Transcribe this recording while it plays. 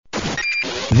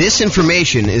This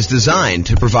information is designed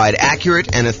to provide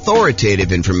accurate and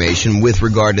authoritative information with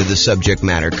regard to the subject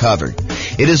matter covered.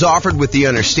 It is offered with the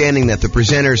understanding that the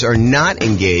presenters are not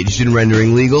engaged in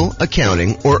rendering legal,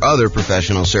 accounting, or other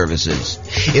professional services.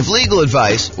 If legal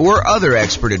advice or other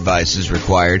expert advice is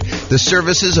required, the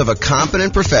services of a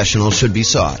competent professional should be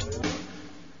sought.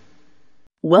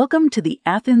 Welcome to the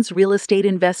Athens Real Estate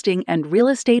Investing and Real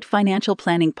Estate Financial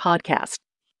Planning Podcast.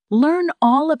 Learn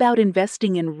all about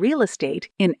investing in real estate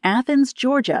in Athens,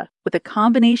 Georgia, with a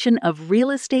combination of real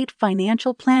estate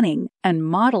financial planning and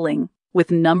modeling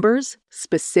with numbers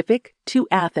specific to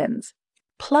Athens,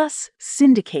 plus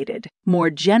syndicated, more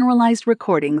generalized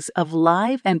recordings of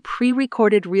live and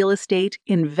pre-recorded real estate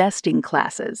investing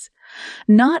classes.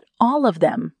 Not all of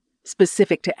them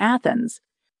specific to Athens.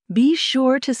 Be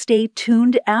sure to stay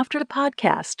tuned after the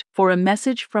podcast for a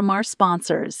message from our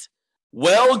sponsors.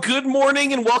 Well, good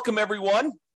morning and welcome,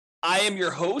 everyone. I am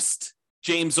your host,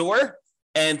 James Orr,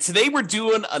 and today we're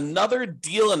doing another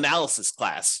deal analysis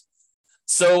class.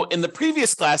 So in the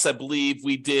previous class, I believe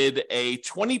we did a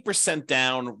 20%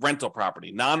 down rental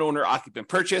property, non-owner occupant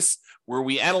purchase, where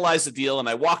we analyzed the deal and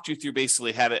I walked you through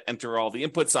basically how to enter all the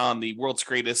inputs on the world's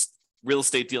greatest real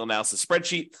estate deal analysis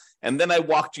spreadsheet. And then I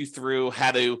walked you through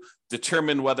how to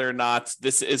determine whether or not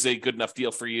this is a good enough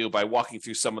deal for you by walking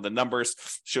through some of the numbers,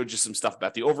 showed you some stuff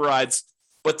about the overrides.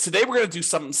 But today we're going to do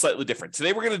something slightly different.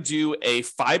 Today we're going to do a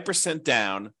 5%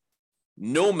 down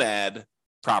Nomad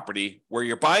property where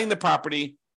you're buying the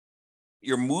property,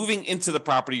 you're moving into the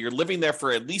property, you're living there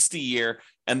for at least a year,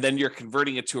 and then you're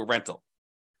converting it to a rental.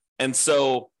 And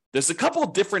so there's a couple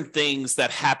of different things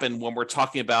that happen when we're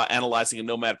talking about analyzing a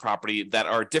Nomad property that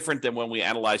are different than when we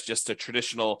analyze just a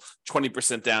traditional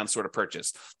 20% down sort of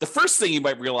purchase. The first thing you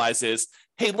might realize is,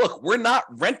 hey, look, we're not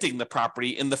renting the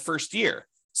property in the first year.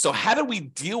 So how do we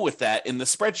deal with that in the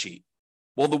spreadsheet?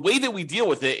 Well, the way that we deal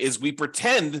with it is we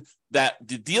pretend that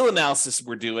the deal analysis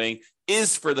we're doing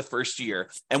is for the first year,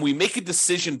 and we make a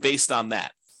decision based on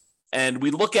that. And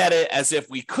we look at it as if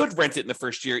we could rent it in the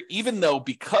first year, even though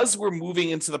because we're moving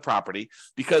into the property,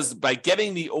 because by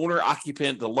getting the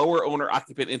owner-occupant, the lower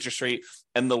owner-occupant interest rate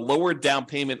and the lower down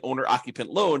payment owner-occupant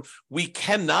loan, we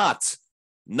cannot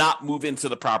not move into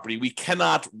the property. We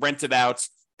cannot rent it out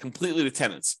completely to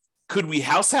tenants. Could we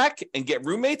house hack and get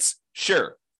roommates?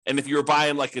 Sure. And if you were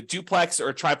buying like a duplex or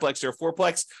a triplex or a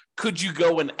fourplex, could you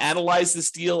go and analyze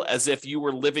this deal as if you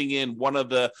were living in one of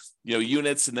the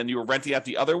units and then you were renting out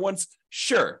the other ones?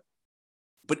 Sure.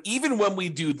 But even when we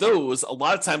do those, a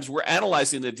lot of times we're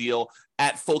analyzing the deal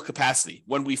at full capacity.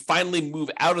 When we finally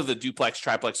move out of the duplex,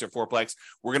 triplex, or fourplex,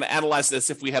 we're going to analyze this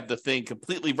if we have the thing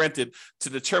completely rented to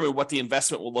determine what the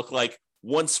investment will look like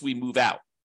once we move out.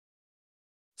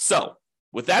 So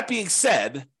with that being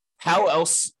said, how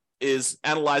else is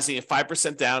analyzing a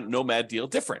 5% down Nomad deal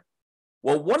different?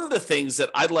 Well, one of the things that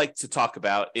I'd like to talk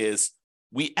about is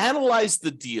we analyze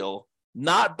the deal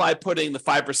not by putting the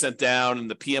 5% down and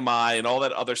the PMI and all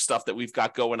that other stuff that we've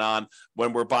got going on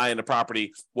when we're buying a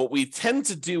property. What we tend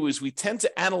to do is we tend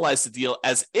to analyze the deal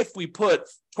as if we put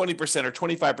 20% or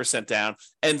 25% down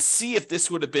and see if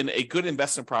this would have been a good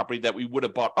investment property that we would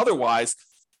have bought otherwise.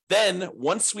 Then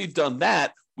once we've done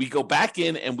that, we go back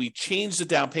in and we change the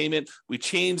down payment, we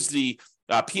change the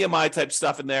PMI type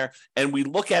stuff in there, and we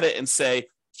look at it and say,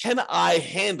 can I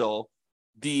handle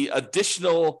the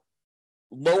additional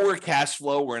lower cash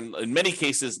flow, or in many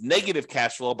cases, negative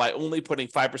cash flow by only putting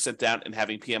 5% down and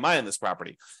having PMI in this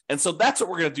property? And so that's what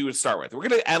we're going to do to start with. We're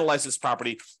going to analyze this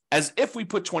property as if we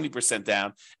put 20%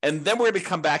 down, and then we're going to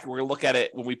come back and we're going to look at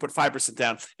it when we put 5%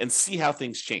 down and see how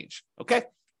things change. Okay?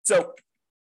 So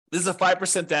this is a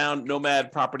 5% down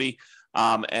Nomad property,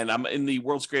 and I'm in the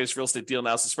world's greatest real estate deal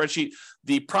analysis spreadsheet.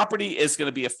 The property is going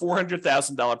to be a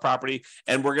 $400,000 property,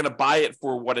 and we're going to buy it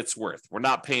for what it's worth. We're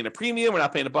not paying a premium. We're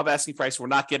not paying above asking price. We're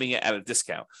not getting it at a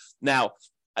discount. Now,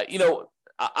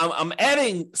 I'm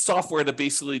adding software to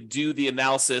basically do the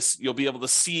analysis. You'll be able to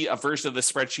see a version of the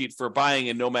spreadsheet for buying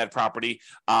a Nomad property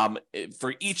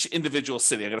for each individual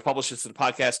city. I'm going to publish this to the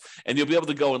podcast, and you'll be able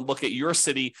to go and look at your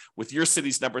city with your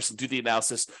city's numbers and do the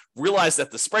analysis. Realize that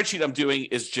the spreadsheet I'm doing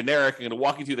is generic. I'm going to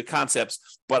walk you through the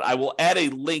concepts, but I will add a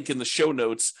link in the show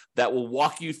notes that will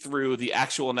walk you through the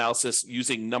actual analysis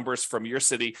using numbers from your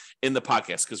city in the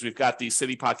podcast, because we've got the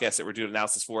city podcast that we're doing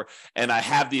analysis for, and I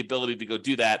have the ability to go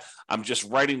do that. I'm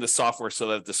just writing the software so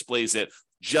that it displays it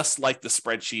just like the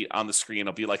spreadsheet on the screen.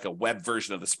 It'll be like a web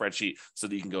version of the spreadsheet so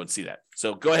that you can go and see that.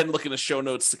 So go ahead and look in the show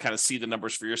notes to kind of see the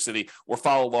numbers for your city, or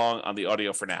follow along on the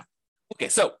audio for now. Okay,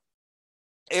 so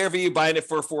ARV, buying it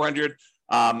for 400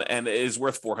 and it is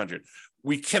worth 400.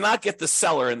 we cannot get the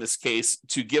seller in this case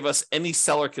to give us any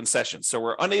seller concession. So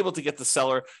we're unable to get the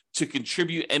seller to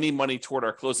contribute any money toward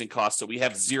our closing costs. So we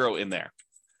have zero in there.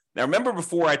 Now, remember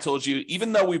before I told you,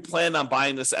 even though we plan on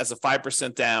buying this as a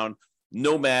 5% down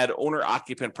Nomad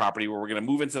owner-occupant property where we're going to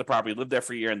move into the property, live there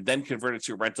for a year, and then convert it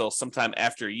to a rental sometime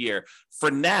after a year. For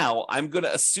now, I'm going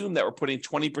to assume that we're putting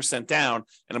 20% down,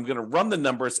 and I'm going to run the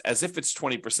numbers as if it's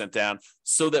 20% down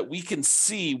so that we can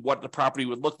see what the property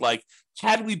would look like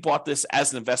had we bought this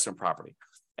as an investment property.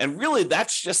 And really,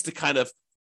 that's just to kind of,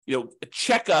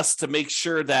 check us to make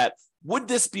sure that would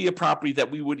this be a property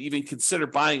that we would even consider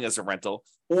buying as a rental,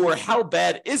 or how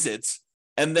bad is it?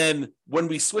 And then when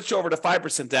we switch over to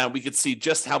 5% down, we could see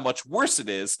just how much worse it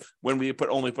is when we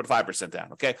only put 5%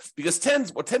 down, okay? Because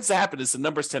what tends to happen is the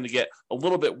numbers tend to get a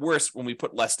little bit worse when we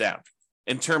put less down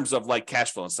in terms of like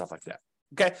cash flow and stuff like that,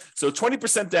 okay? So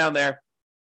 20% down there.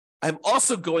 I'm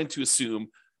also going to assume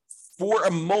for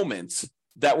a moment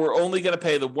that we're only going to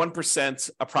pay the 1%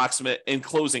 approximate in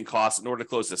closing costs in order to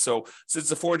close this. So since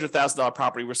it's a $400,000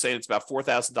 property, we're saying it's about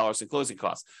 $4,000 in closing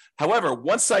costs. However,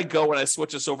 once I go and I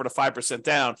switch this over to 5%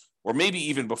 down, or maybe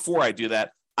even before I do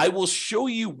that, I will show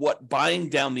you what buying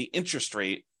down the interest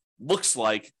rate looks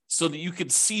like so that you can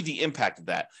see the impact of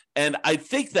that. And I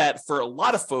think that for a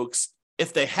lot of folks,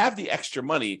 if they have the extra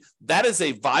money, that is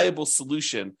a viable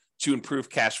solution to improve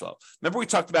cash flow. Remember we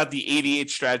talked about the 88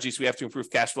 strategies we have to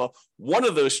improve cash flow? One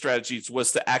of those strategies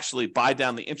was to actually buy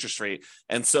down the interest rate.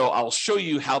 And so I'll show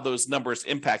you how those numbers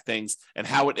impact things and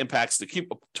how it impacts the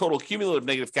total cumulative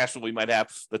negative cash flow we might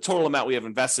have, the total amount we have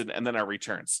invested, and then our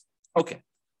returns. Okay,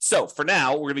 so for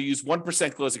now, we're going to use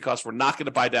 1% closing costs. We're not going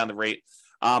to buy down the rate.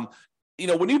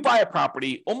 When you buy a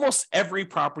property, almost every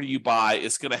property you buy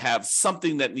is going to have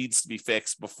something that needs to be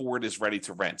fixed before it is ready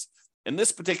to rent. In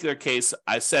this particular case,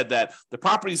 I said that the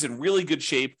property is in really good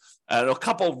shape. A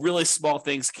couple really small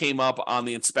things came up on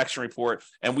the inspection report,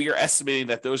 and we are estimating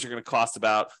that those are going to cost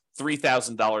about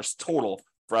 $3,000 total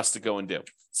for us to go and do.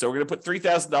 So we're going to put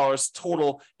 $3,000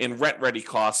 total in rent-ready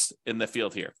costs in the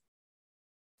field here.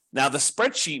 Now, the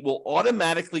spreadsheet will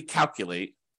automatically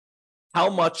calculate how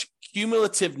much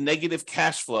cumulative negative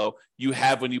cash flow you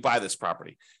have when you buy this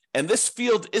property. And this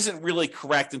field isn't really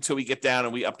correct until we get down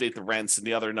and we update the rents and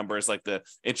the other numbers like the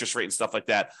interest rate and stuff like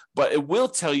that. But it will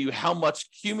tell you how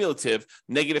much cumulative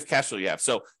negative cash flow you have.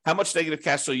 So how much negative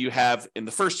cash flow you have in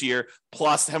the first year,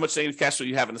 plus how much negative cash flow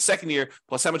you have in the second year,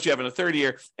 plus how much you have in the third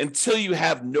year, until you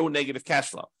have no negative cash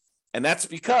flow. And that's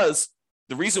because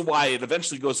the reason why it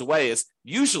eventually goes away is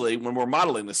usually when we're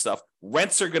modeling this stuff,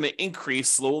 rents are going to increase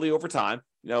slowly over time,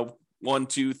 1,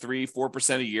 2, 3,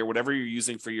 4% a year, whatever you're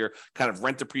using for your kind of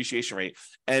rent depreciation rate.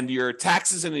 And your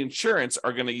taxes and insurance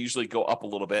are going to usually go up a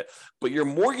little bit, but your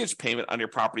mortgage payment on your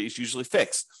property is usually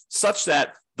fixed, such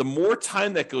that the more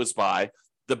time that goes by,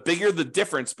 the bigger the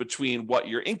difference between what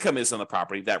your income is on the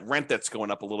property, that rent that's going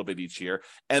up a little bit each year,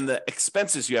 and the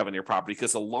expenses you have on your property,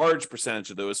 because a large percentage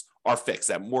of those are fixed.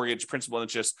 That mortgage, principal, and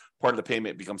interest part of the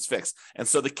payment becomes fixed. And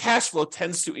so the cash flow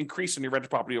tends to increase on your rental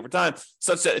property over time,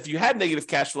 such that if you had negative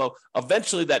cash flow,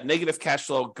 eventually that negative cash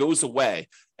flow goes away.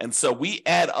 And so we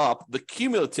add up the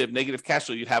cumulative negative cash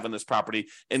flow you'd have on this property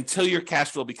until your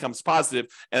cash flow becomes positive,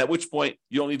 and at which point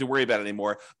you don't need to worry about it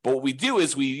anymore. But what we do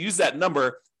is we use that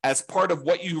number as part of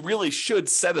what you really should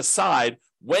set aside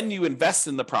when you invest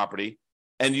in the property,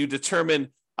 and you determine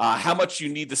how much you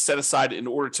need to set aside in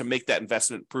order to make that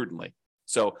investment prudently.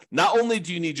 So not only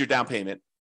do you need your down payment,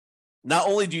 not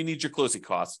only do you need your closing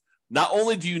costs, not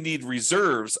only do you need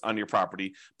reserves on your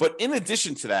property, but in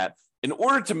addition to that, in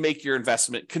order to make your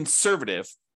investment conservative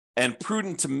and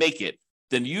prudent to make it,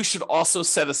 then you should also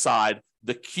set aside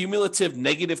the cumulative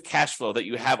negative cash flow that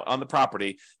you have on the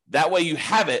property. That way you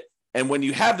have it. And when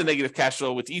you have the negative cash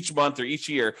flow with each month or each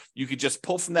year, you could just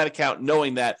pull from that account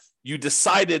knowing that you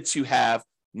decided to have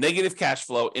negative cash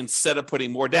flow instead of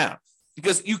putting more down.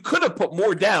 Because you could have put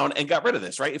more down and got rid of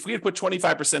this, right? If we had put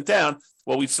 25% down,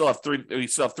 well, we still have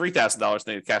 $3,000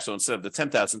 negative cash flow instead of the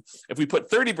 $10,000. If we put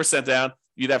 30% down,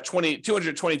 you'd have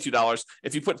 $222.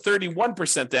 If you put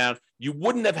 31% down, you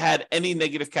wouldn't have had any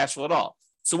negative cash flow at all.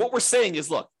 So what we're saying is,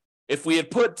 look, if we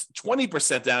had put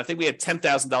 20% down, I think we had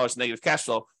 $10,000 negative cash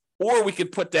flow, or we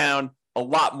could put down a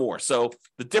lot more. So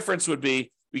the difference would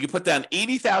be we could put down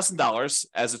 $80,000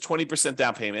 as a 20%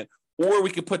 down payment, or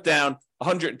we could put down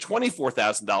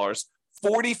 $124,000,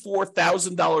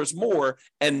 $44,000 more,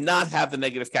 and not have the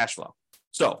negative cash flow.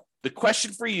 So the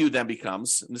question for you then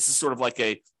becomes, and this is sort of like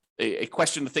a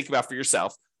question to think about for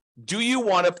yourself, do you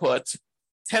want to put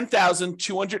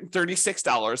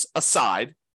 $10,236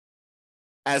 aside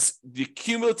as the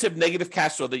cumulative negative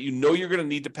cash flow that you know you're going to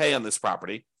need to pay on this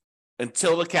property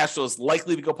until the cash flow is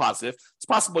likely to go positive. It's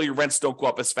possible your rents don't go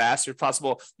up as fast. It's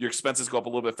possible your expenses go up a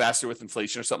little bit faster with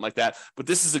inflation or something like that. But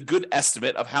this is a good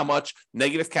estimate of how much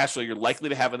negative cash flow you're likely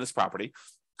to have in this property.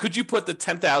 Could you put the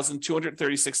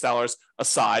 $10,236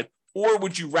 aside, or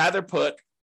would you rather put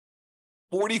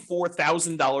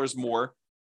 $44,000 more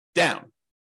down?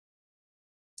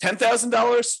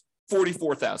 $10,000,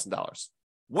 $44,000.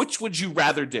 Which would you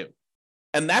rather do?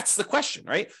 And that's the question,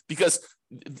 right? Because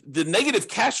the negative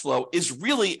cash flow is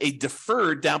really a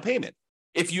deferred down payment.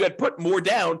 If you had put more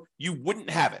down, you wouldn't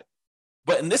have it.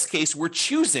 But in this case, we're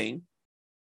choosing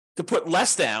to put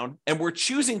less down, and we're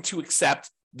choosing to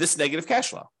accept this negative cash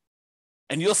flow.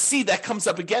 And you'll see that comes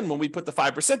up again when we put the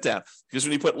 5% down, because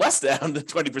when you put less down than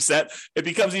 20%, it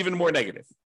becomes even more negative.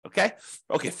 Okay.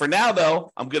 For now,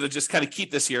 though, I'm going to just kind of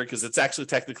keep this here because it's actually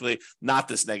technically not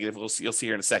this negative. You'll see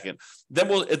here in a second.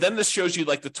 Then this shows you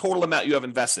like the total amount you have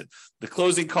invested, the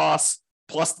closing costs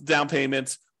plus the down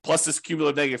payment plus this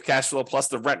cumulative negative cash flow plus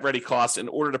the rent ready costs in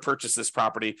order to purchase this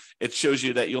property. It shows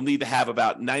you that you'll need to have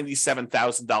about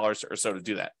 $97,000 or so to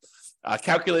do that.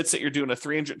 Calculates that you're doing a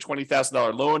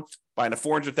 $320,000 loan, buying a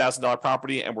 $400,000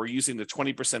 property, and we're using the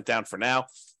 20% down for now.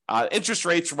 Interest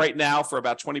rates right now for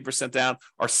about 20% down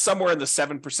are somewhere in the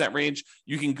 7% range.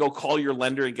 You can go call your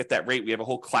lender and get that rate. We have a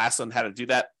whole class on how to do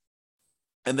that.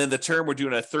 And then the term, we're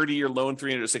doing a 30-year loan,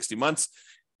 360 months.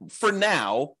 For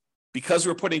now, because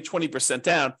we're putting 20%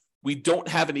 down, we don't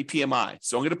have any PMI.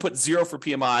 So I'm going to put 0 for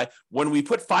PMI. When we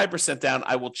put 5% down,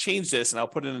 I will change this and I'll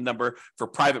put in a number for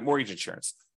private mortgage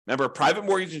insurance. Remember, private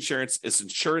mortgage insurance is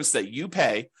insurance that you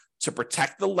pay to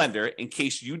protect the lender in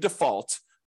case you default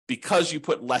because you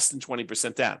put less than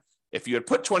 20% down. If you had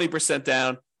put 20%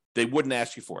 down, they wouldn't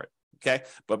ask you for it. Okay.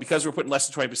 But because we're putting less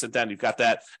than 20% down, you've got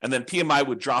that. And then PMI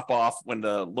would drop off when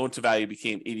the loan to value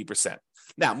became 80%.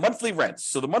 Now, monthly rents.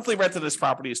 So the monthly rent of this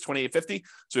property is $2,850.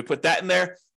 So we put that in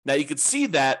there. Now you can see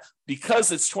that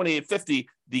because it's $2,850,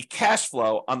 the cash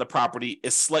flow on the property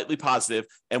is slightly positive,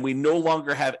 and we no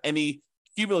longer have any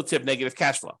cumulative negative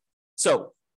cash flow.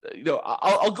 So,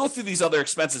 I'll go through these other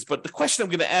expenses, but the question I'm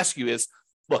going to ask you is,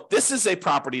 look, this is a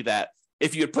property that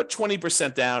if you had put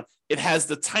 20% down, it has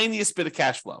the tiniest bit of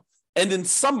cash flow. And in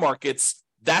some markets,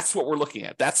 that's what we're looking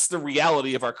at. That's the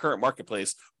reality of our current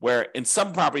marketplace, where in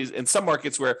some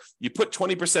markets where you put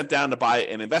 20% down to buy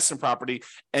an investment property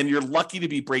and you're lucky to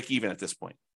be break even at this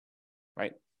point,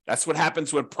 right? That's what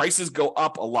happens when prices go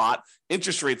up a lot,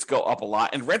 interest rates go up a lot,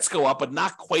 and rents go up, but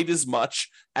not quite as much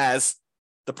as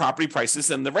the property prices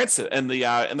and the rents and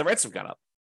the rents have gone up.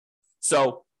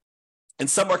 So in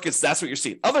some markets, that's what you're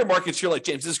seeing. Other markets, you're like,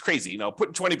 James, this is crazy.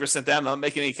 Putting 20% down, not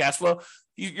making any cash flow.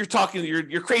 You're talking,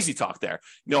 you're crazy talk there.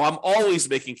 I'm always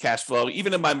making cash flow,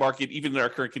 even in my market, even in our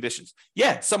current conditions.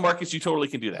 Yeah, some markets you totally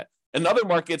can do that. In other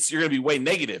markets, you're going to be way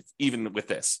negative, even with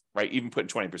this, right? Even putting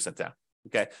 20% down.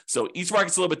 Okay, so each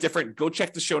market's a little bit different. Go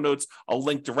check the show notes. I'll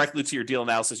link directly to your deal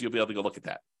analysis. You'll be able to go look at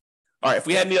that. All right, if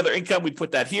we had any other income, we'd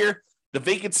put that here. The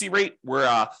vacancy rate,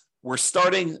 we're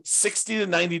starting 60 to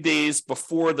 90 days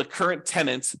before the current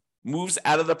tenant moves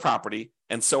out of the property.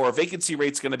 And so our vacancy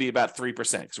rate is going to be about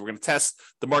 3%. So we're going to test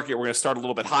the market. We're going to start a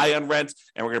little bit high on rent,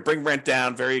 and we're going to bring rent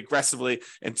down very aggressively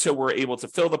until we're able to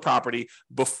fill the property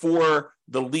before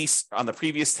the lease on the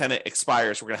previous tenant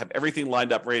expires. We're going to have everything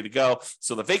lined up, ready to go.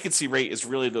 So the vacancy rate is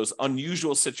really those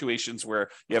unusual situations where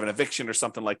you have an eviction or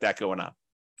something like that going on.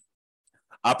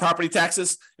 Property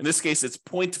taxes, in this case, it's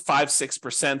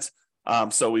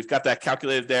 0.56%. So we've got that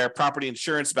calculated there. Property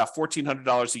insurance, about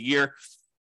 $1,400 a year.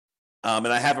 And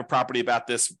I have a property about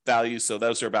this value, so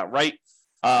those are about right.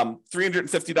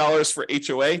 $350 for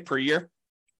HOA per year.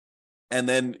 And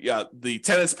then the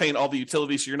tenant's paying all the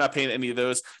utilities, so you're not paying any of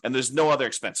those. And there's no other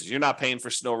expenses. You're not paying for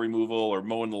snow removal or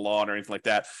mowing the lawn or anything like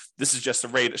that. This is just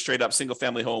a straight up single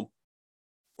family home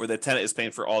where the tenant is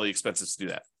paying for all the expenses to do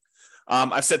that.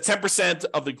 I've said 10%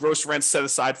 of the gross rent set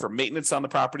aside for maintenance on the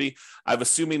property. I'm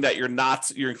assuming that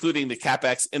you're including the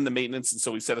CapEx in the maintenance. And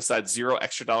so we set aside $0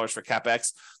 extra for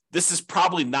CapEx. This is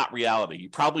probably not reality. You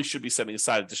probably should be setting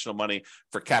aside additional money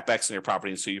for CapEx in your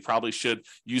property. And so you probably should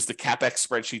use the CapEx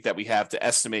spreadsheet that we have to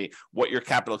estimate what your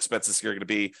capital expenses are going to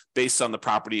be based on the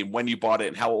property and when you bought it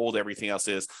and how old everything else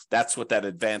is. That's what that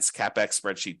advanced CapEx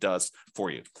spreadsheet does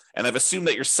for you. And I've assumed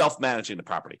that you're self-managing the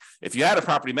property. If you had a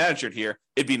property manager here,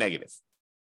 it'd be negative,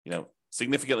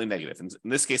 significantly negative. And in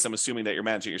this case, I'm assuming that you're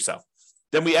managing it yourself.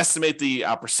 Then we estimate the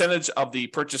percentage of the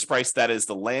purchase price that is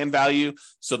the land value,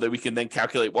 so that we can then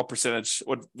calculate what percentage,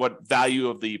 what value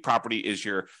of the property is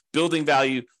your building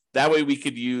value. That way we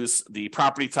could use the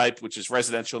property type, which is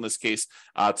residential in this case,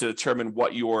 to determine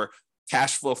what your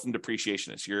cash flow from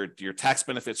depreciation is, your tax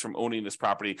benefits from owning this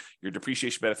property, your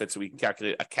depreciation benefits, so we can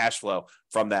calculate a cash flow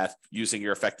from that using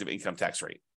your effective income tax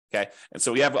rate. Okay. And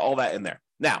so we have all that in there.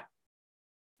 Now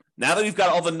that we've got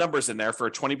all the numbers in there for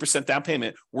a 20% down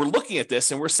payment, we're looking at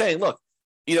this and we're saying, look,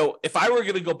 if I were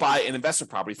going to go buy an investment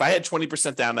property, if I had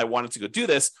 20% down and I wanted to go do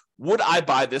this, would I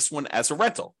buy this one as a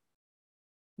rental?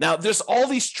 Now, there's all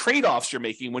these trade-offs you're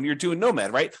making when you're doing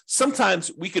Nomad, right?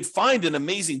 Sometimes we could find an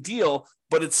amazing deal,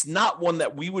 but it's not one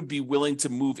that we would be willing to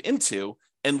move into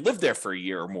and live there for a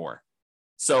year or more.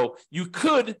 So you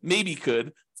could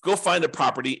go find a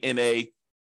property in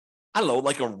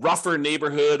like a rougher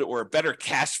neighborhood or a better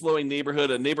cash flowing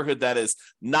neighborhood, a neighborhood that is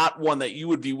not one that you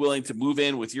would be willing to move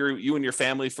in with you and your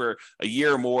family for a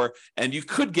year or more, and you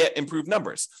could get improved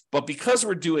numbers. But because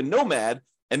we're doing Nomad,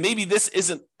 and maybe this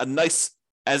isn't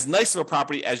as nice of a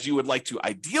property as you would like to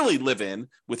ideally live in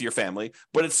with your family,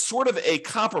 but it's sort of a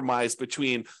compromise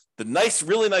between the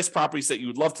really nice properties that you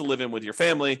would love to live in with your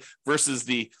family versus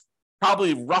the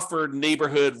probably rougher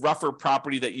neighborhood, rougher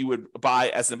property that you would buy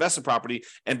as an investment property.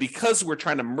 And because we're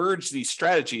trying to merge these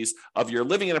strategies of you're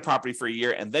living in a property for a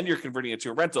year and then you're converting it to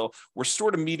a rental, we're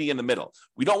sort of meeting in the middle.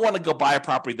 We don't want to go buy a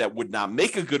property that would not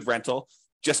make a good rental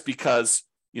just because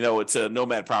it's a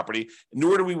Nomad property,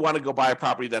 nor do we want to go buy a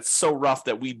property that's so rough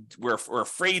that we're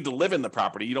afraid to live in the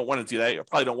property. You don't want to do that. You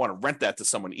probably don't want to rent that to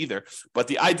someone either. But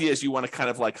the idea is you want to kind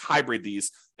of like hybrid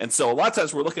these. And so a lot of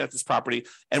times we're looking at this property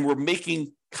and we're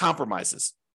making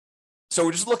compromises. So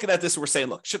we're just looking at this and we're saying,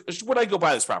 look, would I go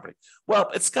buy this property?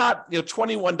 Well, it's got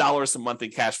 $21 a month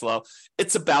in cash flow.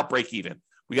 It's about break even.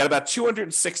 We got about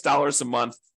 $206 a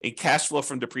month in cash flow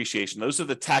from depreciation. Those are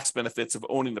the tax benefits of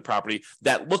owning the property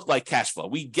that look like cash flow.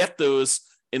 We get those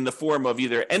in the form of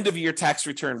either end of year tax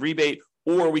return rebate,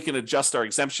 or we can adjust our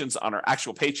exemptions on our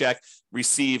actual paycheck,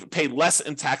 pay less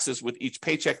in taxes with each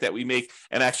paycheck that we make,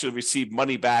 and actually receive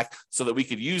money back so that we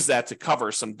could use that to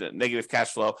cover some negative cash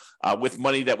flow with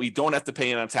money that we don't have to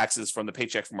pay in on taxes from the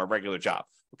paycheck from our regular job.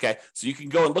 Okay, so you can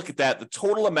go and look at that. The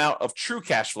total amount of true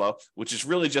cash flow, which is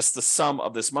really just the sum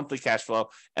of this monthly cash flow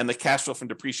and the cash flow from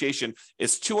depreciation,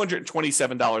 is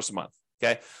 $227 a month.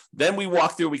 Okay, then we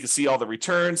walk through, we can see all the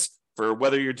returns for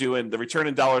whether you're doing the return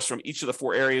in dollars from each of the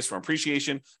four areas, from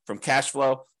appreciation, from cash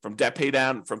flow, from debt pay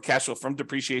down, from cash flow from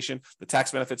depreciation, the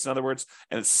tax benefits, in other words,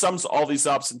 and it sums all these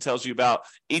up and tells you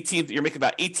you're making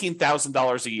about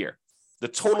 $18,000 a year. The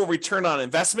total return on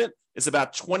investment is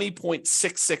about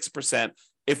 20.66%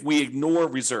 if we ignore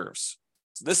reserves.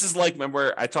 So this is like,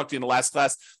 remember I talked to you in the last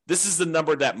class, this is the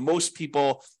number that most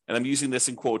people, and I'm using this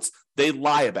in quotes, they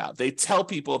lie about. They tell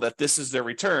people that this is their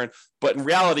return, but in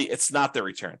reality, it's not their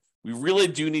return. We really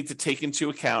do need to take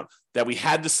into account that we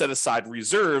had to set aside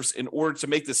reserves in order to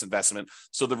make this investment.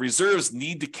 So the reserves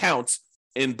need to count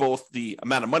in both the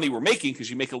amount of money we're making,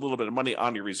 because you make a little bit of money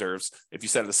on your reserves if you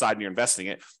set it aside and you're investing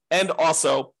it, and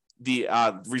also the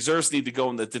reserves need to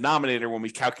go in the denominator when we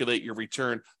calculate your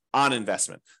return on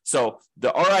investment. So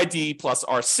the RID plus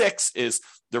R6 is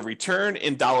the return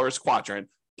in dollars quadrant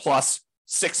plus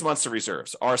 6 months of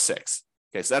reserves, R6.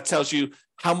 Okay, so that tells you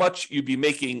how much you'd be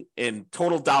making in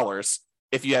total dollars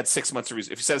if you had 6 months of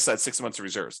if you set aside 6 months of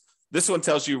reserves. This one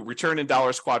tells you return in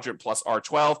dollars quadrant plus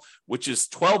R12, which is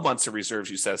 12 months of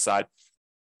reserves you set aside.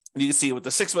 And you can see with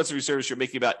the 6 months of reserves, you're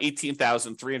making about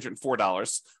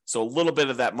 $18,304. So a little bit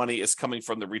of that money is coming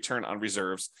from the return on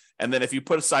reserves. And then if you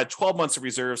put aside 12 months of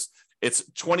reserves, it's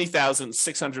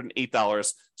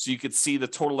 $20,608. So you could see the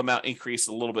total amount increase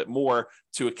a little bit more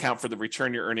to account for the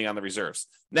return you're earning on the reserves.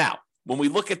 Now, when we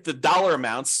look at the dollar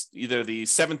amounts, either the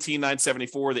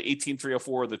 $17,974, the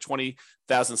 $18,304, the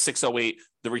 $20,608,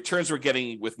 the returns we're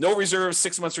getting with no reserves,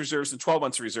 6 months reserves, and 12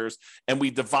 months reserves, and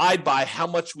we divide by how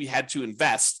much we had to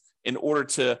invest in order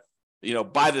to,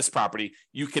 buy this property,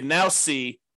 you can now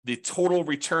see the total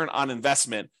return on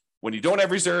investment when you don't have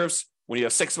reserves, when you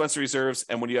have 6 months reserves,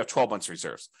 and when you have 12 months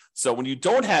reserves. So when you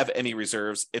don't have any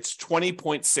reserves, it's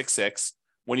 20.66.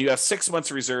 When you have 6 months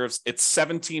of reserves, it's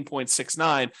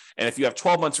 17.69. And if you have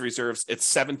 12 months of reserves,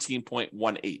 it's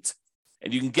 17.18.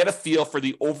 And you can get a feel for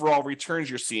the overall returns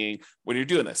you're seeing when you're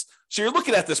doing this. So you're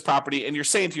looking at this property and you're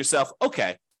saying to yourself,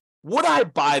 okay, would I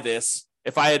buy this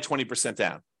if I had 20%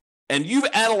 down? And you've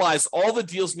analyzed all the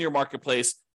deals in your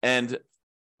marketplace and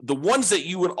the ones that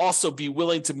you would also be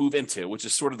willing to move into, which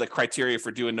is sort of the criteria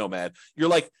for doing Nomad. You're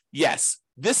like, yes,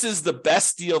 this is the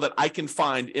best deal that I can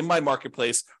find in my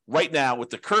marketplace right now with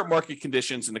the current market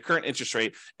conditions and the current interest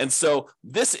rate. And so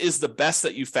this is the best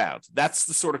that you found. That's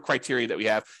the sort of criteria that we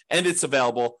have, and it's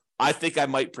available. I think I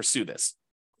might pursue this.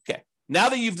 Okay. Now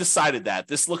that you've decided that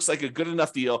this looks like a good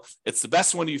enough deal, it's the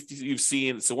best one you've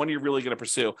seen, it's the one you're really going to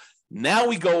pursue. Now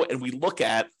we go and we look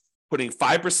at, putting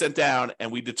 5% down,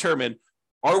 and we determine,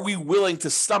 are we willing to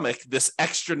stomach this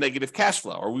extra negative cash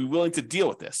flow? Are we willing to deal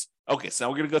with this? Okay, so now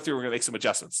we're going to go through, we're going to make some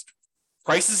adjustments.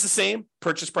 Price is the same,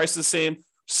 purchase price is the same,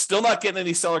 still not getting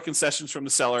any seller concessions from the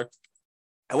seller.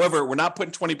 However, we're not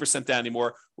putting 20% down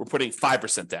anymore, we're putting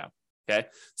 5% down, okay?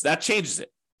 So that changes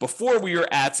it. Before we were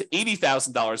at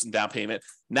 $80,000 in down payment,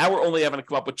 now we're only having to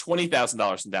come up with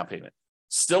 $20,000 in down payment.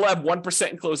 Still have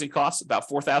 1% in closing costs, about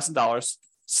 $4,000.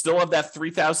 Still have that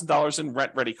 $3,000 in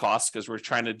rent ready costs because we're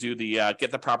trying to do the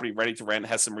get the property ready to rent,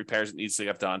 has some repairs that needs to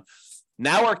get done.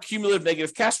 Now our cumulative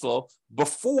negative cash flow,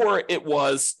 before it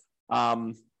was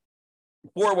I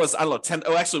don't know, 10.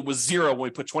 Oh, actually, it was zero when we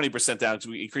put 20% down because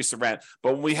we increased the rent.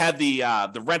 But when we had the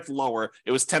rent lower,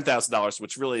 it was $10,000,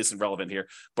 which really isn't relevant here.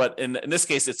 But in this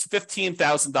case, it's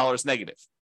 $15,000 negative,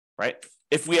 right?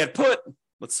 If we had put,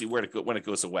 let's see when it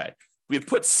goes away. We had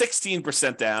put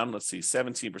 16% down. Let's see,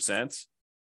 17%,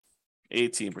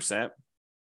 18%,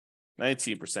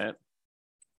 19%.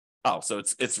 Oh, so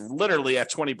it's literally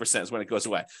at 20% is when it goes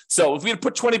away. So if we had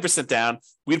put 20% down,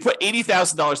 we'd put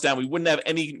 $80,000 down, we wouldn't have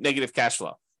any negative cash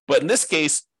flow. But in this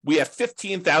case, we have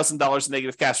 $15,000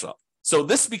 negative cash flow. So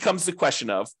this becomes the question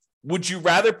of, would you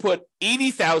rather put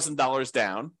 $80,000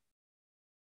 down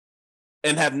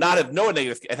and have no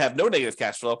negative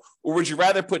cash flow, or would you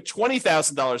rather put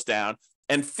 $20,000 down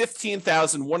and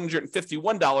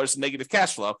 $15,151 in negative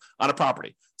cash flow on a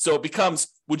property? So it becomes,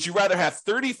 would you rather have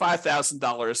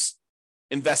 $35,000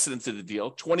 invested into the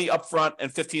deal, $20,000 upfront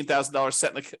and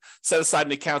 $15,000 set aside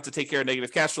an account to take care of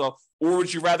negative cash flow, or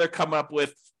would you rather come up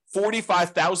with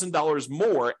 $45,000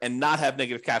 more and not have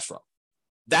negative cash flow?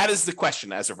 That is the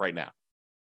question as of right now.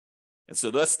 And so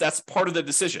that's part of the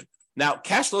decision. Now,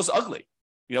 cash flow is ugly.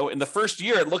 In the first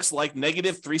year, it looks like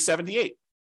negative $378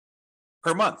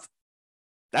 per month.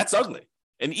 That's ugly.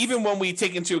 And even when we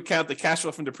take into account the cash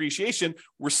flow from depreciation,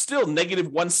 we're still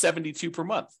negative $172 per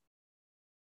month.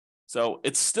 So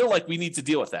it's still like we need to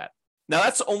deal with that. Now,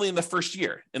 that's only in the first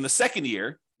year. In the second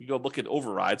year, you go look at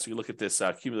overrides. So you look at this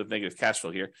cumulative negative cash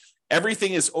flow here.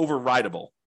 Everything is overridable.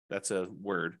 That's a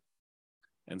word.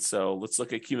 And so let's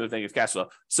look at cumulative negative cash flow.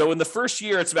 So in the first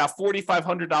year, it's about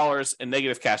 $4,500 in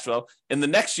negative cash flow. In the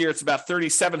next year, it's about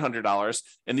 $3,700.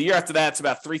 In the year after that, it's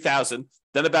about $3,000.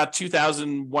 Then about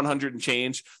 $2,100 and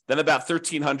change. Then about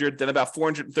 $1,300. Then about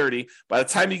 $430. By the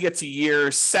time you get to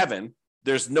year 7,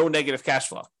 there's no negative cash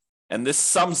flow. And this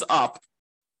sums up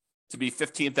to be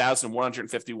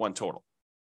 $15,151 total.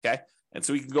 Okay. And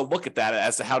so we can go look at that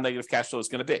as to how negative cash flow is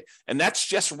going to be. And that's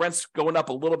just rents going up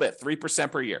a little bit,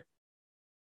 3% per year.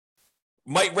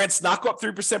 Might rents not go up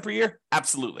 3% per year?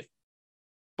 Absolutely.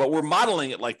 But we're modeling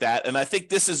it like that. And I think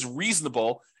this is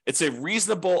reasonable. It's a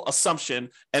reasonable assumption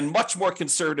and much more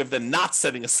conservative than not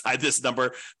setting aside this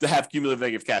number to have cumulative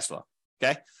negative cash flow.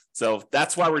 Okay. So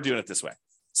that's why we're doing it this way.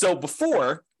 So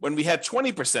before, when we had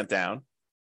 20% down,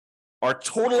 our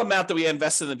total amount that we had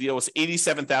invested in the deal was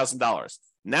 $87,000.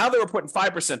 Now that we're putting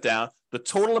 5% down, the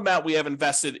total amount we have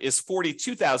invested is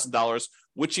 $42,000,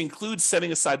 which includes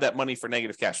setting aside that money for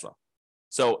negative cash flow.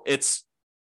 So it's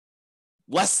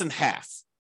less than half,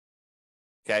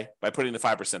 okay, by putting the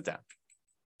 5% down,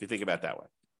 if you think about it that way.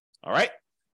 All right.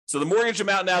 So the mortgage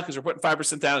amount now, because we're putting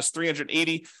 5% down, is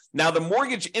 $380. Now the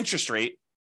mortgage interest rate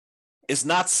is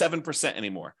not 7%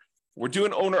 anymore. We're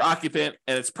doing owner occupant,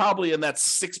 and it's probably in that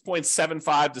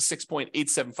 6.75 to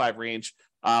 6.875 range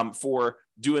for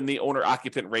doing the owner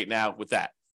occupant rate now with that.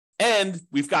 And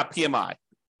we've got PMI.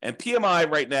 And PMI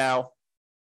right now,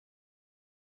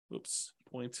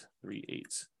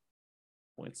 0.38.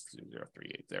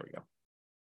 0.038. There we go.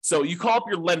 So you call up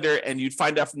your lender and you'd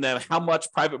find out from them how much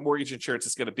private mortgage insurance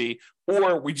is going to be.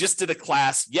 Or we just did a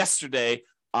class yesterday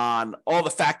on all the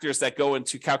factors that go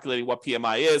into calculating what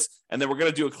PMI is. And then we're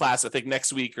going to do a class, I think,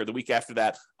 next week or the week after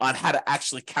that on how to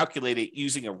actually calculate it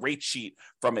using a rate sheet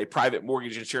from a private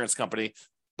mortgage insurance company.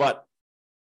 But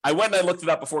I went and I looked it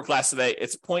up before class today.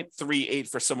 It's 0.38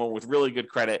 for someone with really good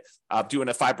credit, doing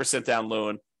a 5% down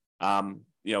loan,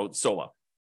 solo.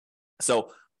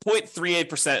 So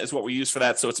 0.38% is what we use for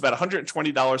that. So it's about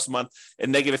 $120 a month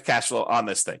in negative cash flow on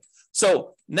this thing.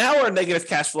 So now our negative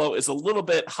cash flow is a little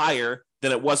bit higher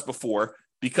than it was before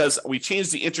because we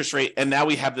changed the interest rate and now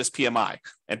we have this PMI.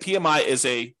 And PMI is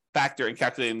a factor in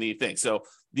calculating the thing. So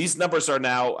these numbers are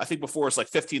now, I think before it's like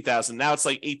 $15,000. Now it's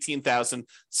like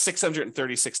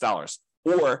 $18,636.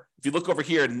 Or if you look over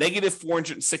here, negative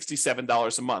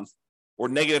 $467 a month or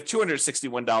negative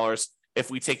 $261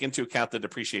 if we take into account the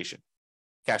depreciation,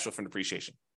 cash flow from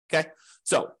depreciation. Okay.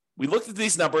 So we looked at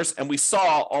these numbers and we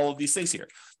saw all of these things here.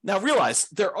 Now realize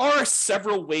there are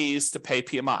several ways to pay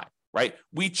PMI, right?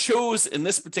 We chose in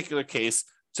this particular case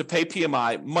to pay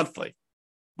PMI monthly.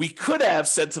 We could have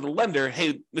said to the lender,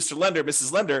 hey, Mr. Lender,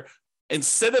 Mrs. Lender,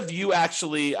 instead of you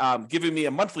actually giving me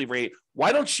a monthly rate,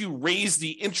 why don't you raise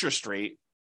the interest rate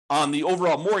on the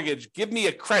overall mortgage? Give me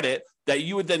a credit that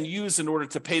you would then use in order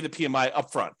to pay the PMI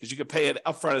upfront, because you could pay it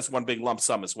upfront as one big lump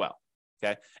sum as well.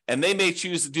 Okay. And they may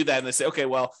choose to do that. And they say, okay,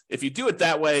 well, if you do it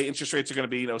that way, interest rates are going to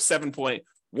be,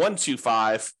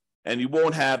 7.125, and you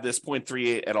won't have this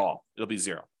 0.38 at all. It'll be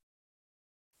zero.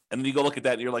 And then you go look at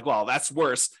that and you're like, well, that's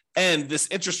worse. And this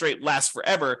interest rate lasts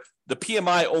forever. The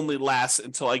PMI only lasts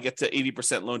until I get to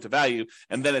 80% loan to value,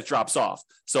 and then it drops off.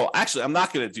 So actually, I'm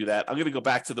not going to do that. I'm going to go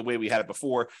back to the way we had it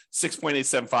before,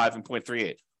 6.875 and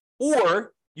 0.38.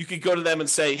 Or you could go to them and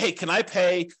say, hey, can I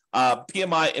pay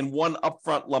PMI in one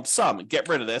upfront lump sum and get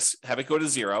rid of this, have it go to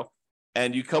zero,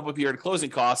 and you come up here in closing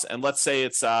costs, and let's say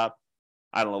it's,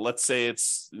 let's say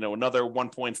it's, another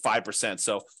 1.5%.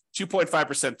 So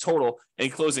 2.5% total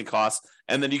in closing costs,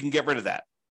 and then you can get rid of that.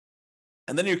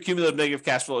 And then your cumulative negative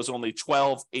cash flow is only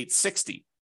 12,860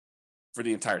 for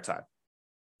the entire time.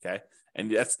 Okay.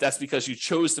 And that's because you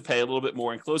chose to pay a little bit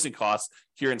more in closing costs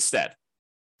here instead.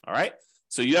 All right.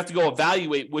 So you have to go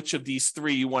evaluate which of these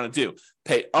three you want to do.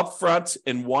 Pay upfront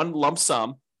in one lump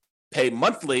sum, pay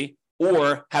monthly,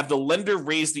 or have the lender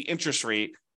raise the interest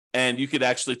rate, and you could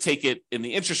actually take it in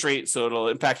the interest rate, so it'll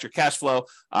impact your cash flow,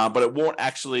 but it won't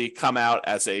actually come out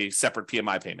as a separate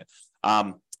PMI payment.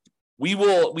 We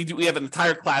have an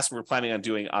entire class we're planning on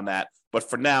doing on that, but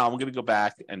for now, I'm going to go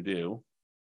back and do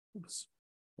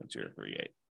 0.038.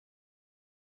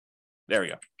 There we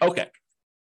go. Okay.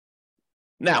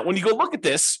 Now, when you go look at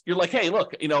this, you're like, hey,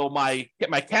 look, my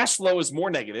cash flow is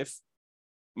more negative.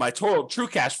 My total true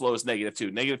cash flow is negative too,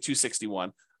 negative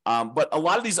 261. But a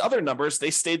lot of these other numbers,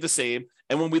 they stayed the same.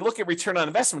 And when we look at return on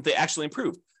investment, they actually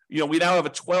improved. We now have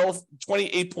a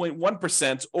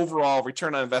 28.1% overall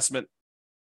return on investment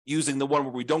using the one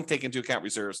where we don't take into account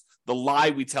reserves, the lie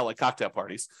we tell at cocktail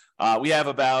parties. We have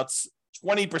about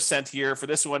 20% here for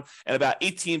this one and about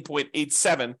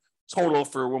 18.87 total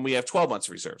for when we have 12 months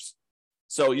of reserves.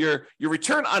 So your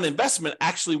return on investment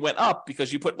actually went up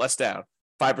because you put less down,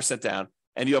 5% down,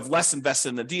 and you have less invested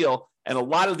in the deal. And a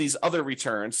lot of these other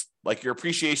returns, like your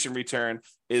appreciation return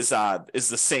is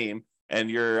the same, and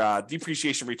your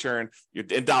depreciation return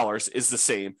in dollars is the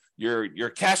same. Your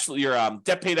cash flow, your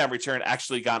debt pay down return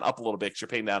actually gone up a little bit because you're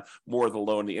paying down more of the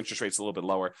loan. The interest rate's a little bit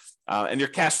lower, and your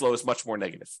cash flow is much more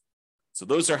negative. So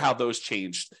those are how those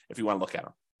changed if you want to look at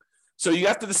them. So you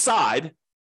have to decide,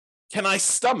 can I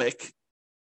stomach,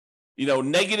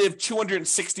 negative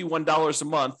 $261 a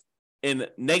month in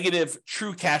negative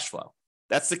true cash flow?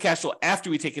 That's the cash flow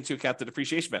after we take into account the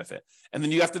depreciation benefit. And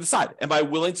then you have to decide, am I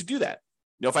willing to do that?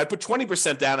 If I put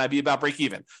 20% down, I'd be about break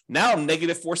even. Now I'm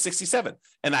negative 467.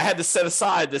 And I had to set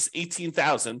aside this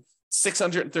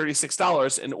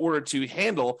 $18,636 in order to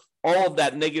handle all of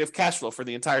that negative cash flow for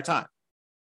the entire time.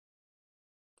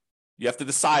 You have to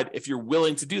decide if you're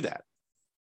willing to do that.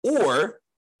 Or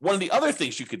one of the other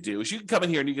things you could do is you can come in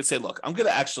here and you can say, look, I'm going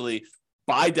to actually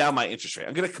buy down my interest rate.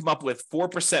 I'm going to come up with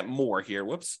 4% more here.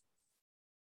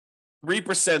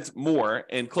 3% more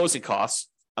in closing costs.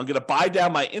 I'm going to buy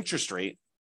down my interest rate.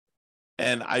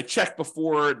 And I checked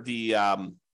before the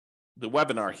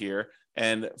webinar here.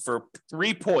 And for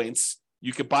 3 points,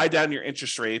 you could buy down your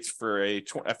interest rates for a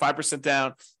 5%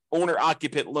 down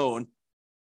owner-occupant loan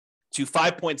to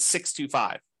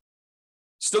 5.625.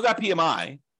 Still got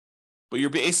PMI, but you're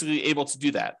basically able to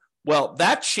do that. Well,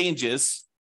 that changes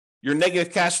your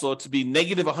negative cash flow to be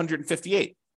negative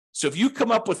 158. So if you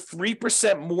come up with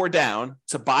 3% more down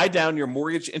to buy down your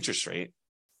mortgage interest rate,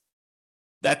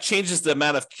 that changes the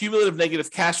amount of cumulative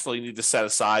negative cash flow you need to set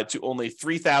aside to only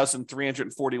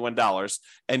 $3,341.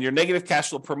 And your negative cash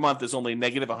flow per month is only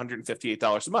negative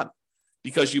 $158 a month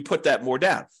because you put that more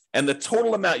down. And the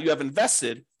total amount you have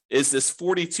invested is this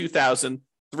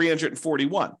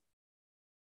 $42,341.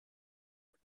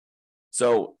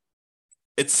 So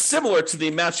it's similar to the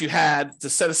amounts you had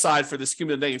to set aside for this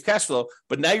cumulative negative cash flow,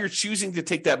 but now you're choosing to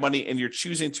take that money and you're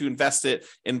choosing to invest it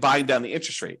in buying down the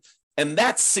interest rate. And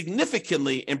that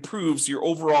significantly improves your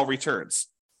overall returns.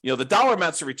 The dollar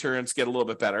amounts of returns get a little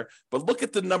bit better, but look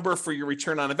at the number for your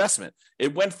return on investment.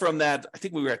 It went from that, I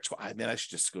think we were at, I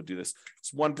should just go do this.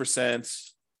 It's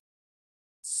 1%,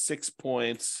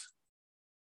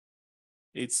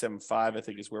 6.875, I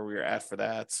think is where we were at for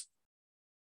that.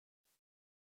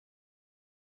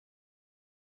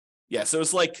 Yeah, so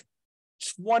it's like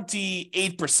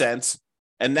 28%.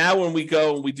 And now when we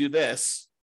go and we do this,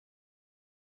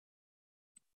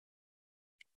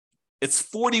 it's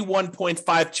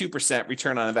 41.52%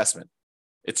 return on investment.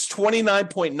 It's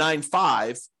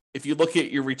 29.95 if you look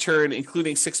at your return,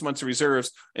 including 6 months of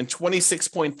reserves, and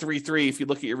 26.33 if you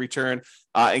look at your return,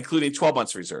 including 12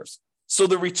 months of reserves. So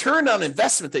the return on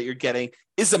investment that you're getting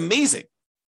is amazing.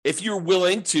 If you're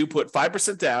willing to put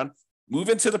 5% down, move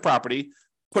into the property,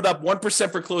 put up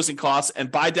 1% for closing costs,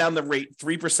 and buy down the rate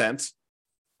 3%,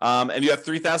 and you have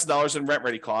 $3,000 in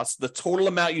rent-ready costs, the total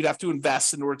amount you'd have to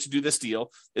invest in order to do this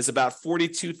deal is about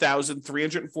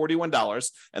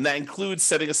 $42,341, and that includes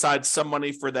setting aside some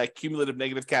money for that cumulative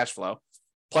negative cash flow,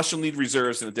 plus you'll need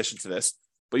reserves in addition to this.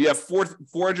 But you have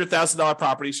 $400,000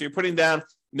 property, so you're putting down,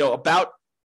 about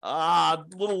a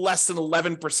little less than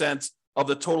 11% of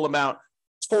the total amount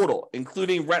total,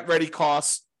 including rent-ready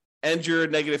costs and your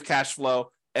negative cash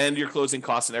flow and your closing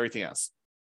costs and everything else.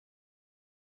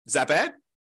 Is that bad?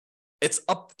 It's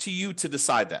up to you to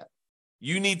decide that.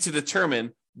 You need to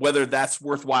determine whether that's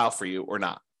worthwhile for you or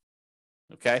not.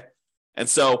 Okay? And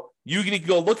so you need to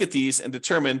go look at these and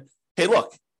determine, hey,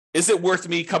 look, is it worth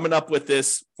me coming up with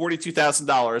this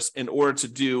 $42,000 in order to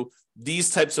do these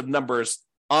types of numbers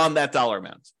on that dollar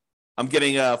amount? I'm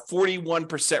getting a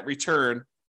 41% return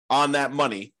on that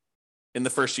money in the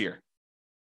first year.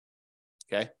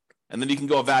 Okay? And then you can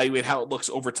go evaluate how it looks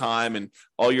over time and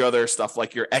all your other stuff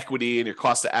like your equity and your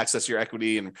cost to access your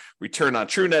equity and return on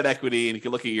true net equity. And you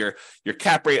can look at your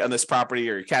cap rate on this property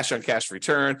or your cash on cash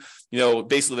return.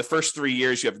 Basically the first 3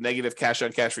 years you have negative cash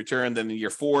on cash return. Then in year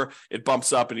 4, it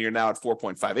bumps up and you're now at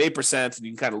 4.58%. And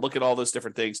you can kind of look at all those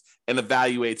different things and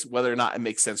evaluate whether or not it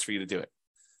makes sense for you to do it.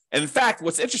 And in fact,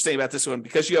 what's interesting about this one,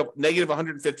 because you have negative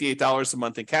 $158 a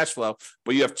month in cash flow,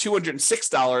 but you have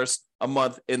 $206 a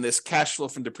month in this cash flow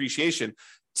from depreciation,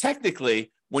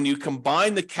 technically, when you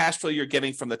combine the cash flow you're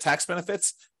getting from the tax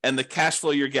benefits and the cash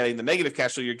flow you're getting, the negative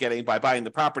cash flow you're getting by buying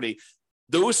the property,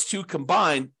 those two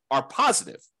combined are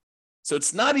positive. So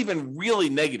it's not even really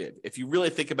negative if you really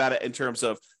think about it in terms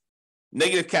of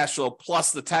negative cash flow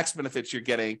plus the tax benefits you're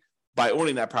getting by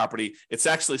owning that property. It's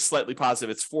actually slightly positive.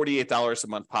 It's $48 a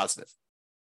month positive,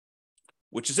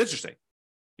 which is interesting.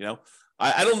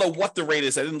 I don't know what the rate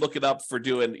is. I didn't look it up for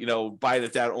doing, buying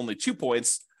it down only 2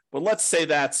 points, but let's say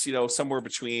that's, somewhere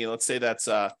between, let's say that's,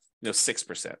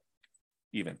 6%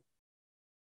 even.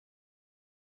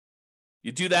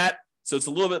 You do that. So it's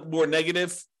a little bit more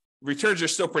negative. Returns are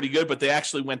still pretty good, but they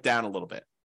actually went down a little bit.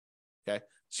 Okay.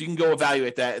 So you can go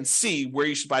evaluate that and see where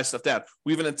you should buy stuff down.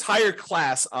 We have an entire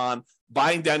class on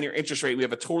buying down your interest rate. We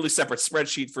have a totally separate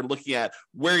spreadsheet for looking at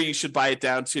where you should buy it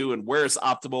down to and where it's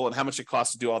optimal and how much it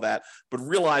costs to do all that. But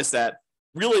realize that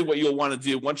really what you'll want to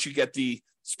do once you get the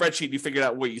spreadsheet, you figured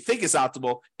out what you think is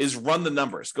optimal, is run the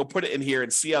numbers. Go put it in here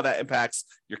and see how that impacts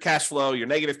your cash flow, your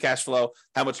negative cash flow,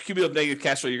 how much cumulative negative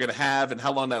cash flow you're going to have and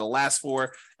how long that'll last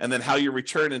for, and then how your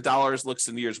return in dollars looks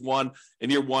in year one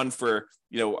for,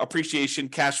 appreciation,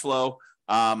 cash flow,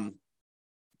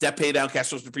 debt pay down, cash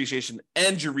flows, depreciation,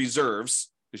 and your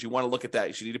reserves, because you want to look at that.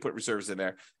 You should need to put reserves in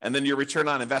there. And then your return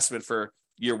on investment for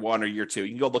year 1 or year 2.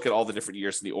 You can go look at all the different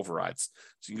years in the overrides.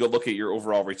 So you can go look at your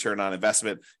overall return on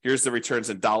investment. Here's the returns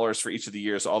in dollars for each of the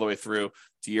years all the way through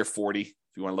to year 40, if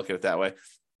you want to look at it that way.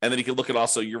 And then you can look at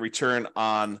also your return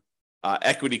on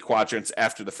equity quadrants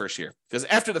after the first year. Because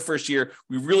after the first year,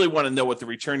 we really want to know what the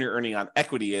return you're earning on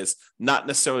equity is, not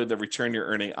necessarily the return you're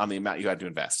earning on the amount you had to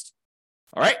invest.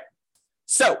 All right.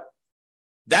 So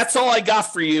that's all I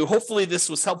got for you. Hopefully this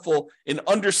was helpful in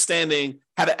understanding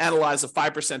how to analyze a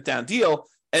 5% down deal.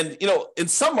 And, in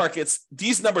some markets,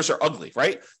 these numbers are ugly,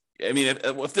 right? I mean,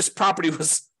 if this property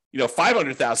was,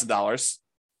 $500,000,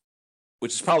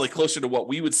 which is probably closer to what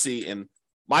we would see in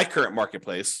my current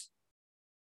marketplace,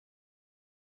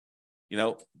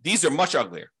 these are much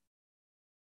uglier.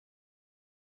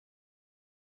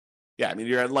 Yeah, I mean,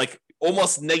 you're at like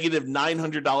almost negative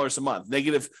 $900 a month,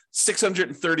 negative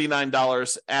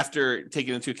 $639 after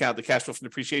taking into account the cash flow from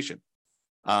depreciation.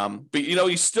 But,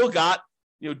 you still got,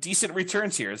 decent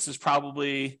returns here. This is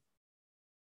probably,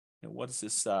 what is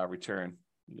this return?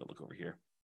 Let me look over here.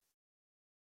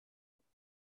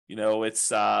 It's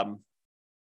the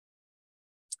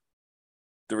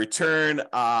return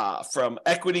from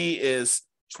equity is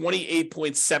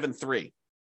 28.73.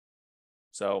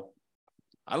 So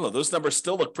I don't know. Those numbers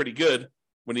still look pretty good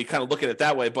when you kind of look at it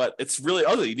that way, but it's really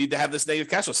ugly. You need to have this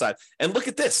negative cash flow side. And look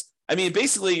at this. I mean,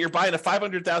 basically, you're buying a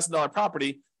 $500,000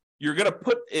 property. You're going to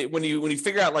put it when you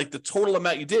figure out like the total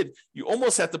amount you did, you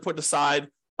almost have to put aside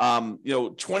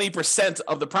 20%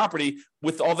 of the property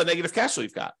with all the negative cash flow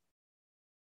you've got.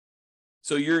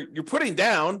 So you're putting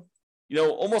down,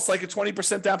 almost like a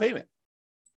 20% down payment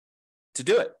to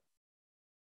do it.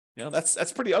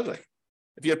 That's pretty ugly.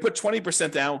 If you had put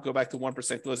 20% down, go back to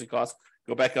 1% closing costs,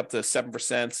 go back up to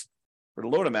 7% for the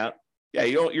loan amount, yeah,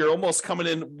 you're almost coming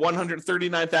in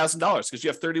 $139,000 because you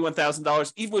have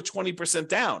 $31,000 even with 20%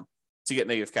 down to get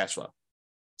negative cash flow.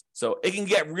 So it can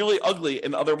get really ugly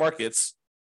in other markets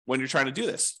when you're trying to do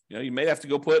this. You may have to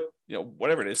go put,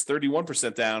 whatever it is,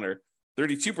 31% down or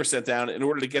 32% down in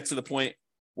order to get to the point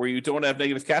where you don't have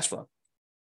negative cash flow.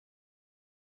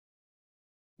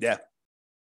 Yeah,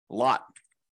 a lot.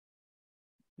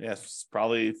 Yeah, it's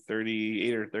probably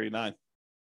 38 or 39.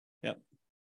 Yep.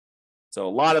 So a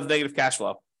lot of negative cash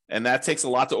flow, and that takes a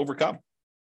lot to overcome.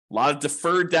 A lot of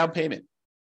deferred down payment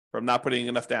from not putting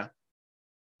enough down.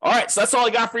 All right, so that's all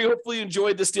I got for you. Hopefully you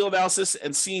enjoyed this deal analysis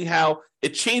and seeing how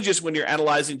it changes when you're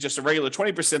analyzing just a regular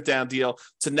 20% down deal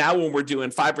to now when we're doing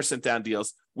 5% down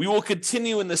deals. We will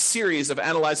continue in this series of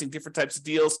analyzing different types of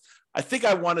deals. I think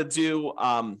I want to do,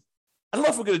 I don't know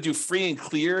if we're going to do free and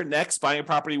clear next, buying a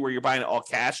property where you're buying it all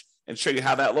cash and show you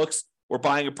how that looks, or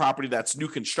buying a property that's new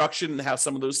construction and how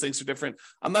some of those things are different.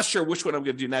 I'm not sure which one I'm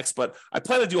going to do next, but I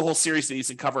plan to do a whole series of these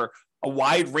and cover a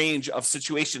wide range of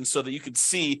situations so that you can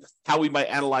see how we might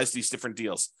analyze these different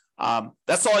deals.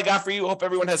 That's all I got for you. Hope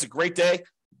everyone has a great day.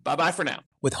 Bye-bye for now.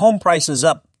 With home prices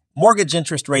up, mortgage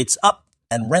interest rates up,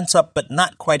 and rents up but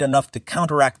not quite enough to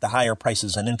counteract the higher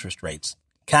prices and interest rates,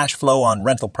 cash flow on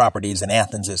rental properties in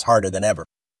Athens is harder than ever.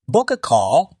 Book a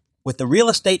call with the Real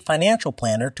Estate Financial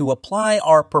Planner to apply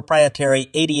our proprietary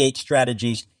 88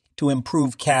 strategies to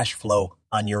improve cash flow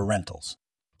on your rentals.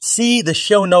 See the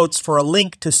show notes for a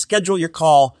link to schedule your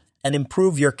call and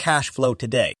improve your cash flow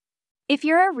today. If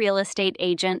you're a real estate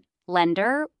agent,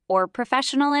 lender, or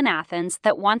professional in Athens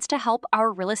that wants to help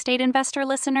our real estate investor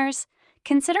listeners,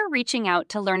 consider reaching out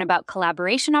to learn about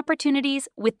collaboration opportunities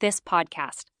with this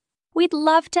podcast. We'd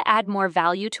love to add more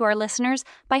value to our listeners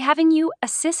by having you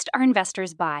assist our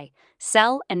investors buy,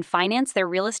 sell, and finance their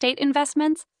real estate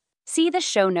investments. See the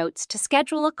show notes to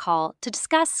schedule a call to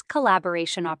discuss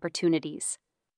collaboration opportunities.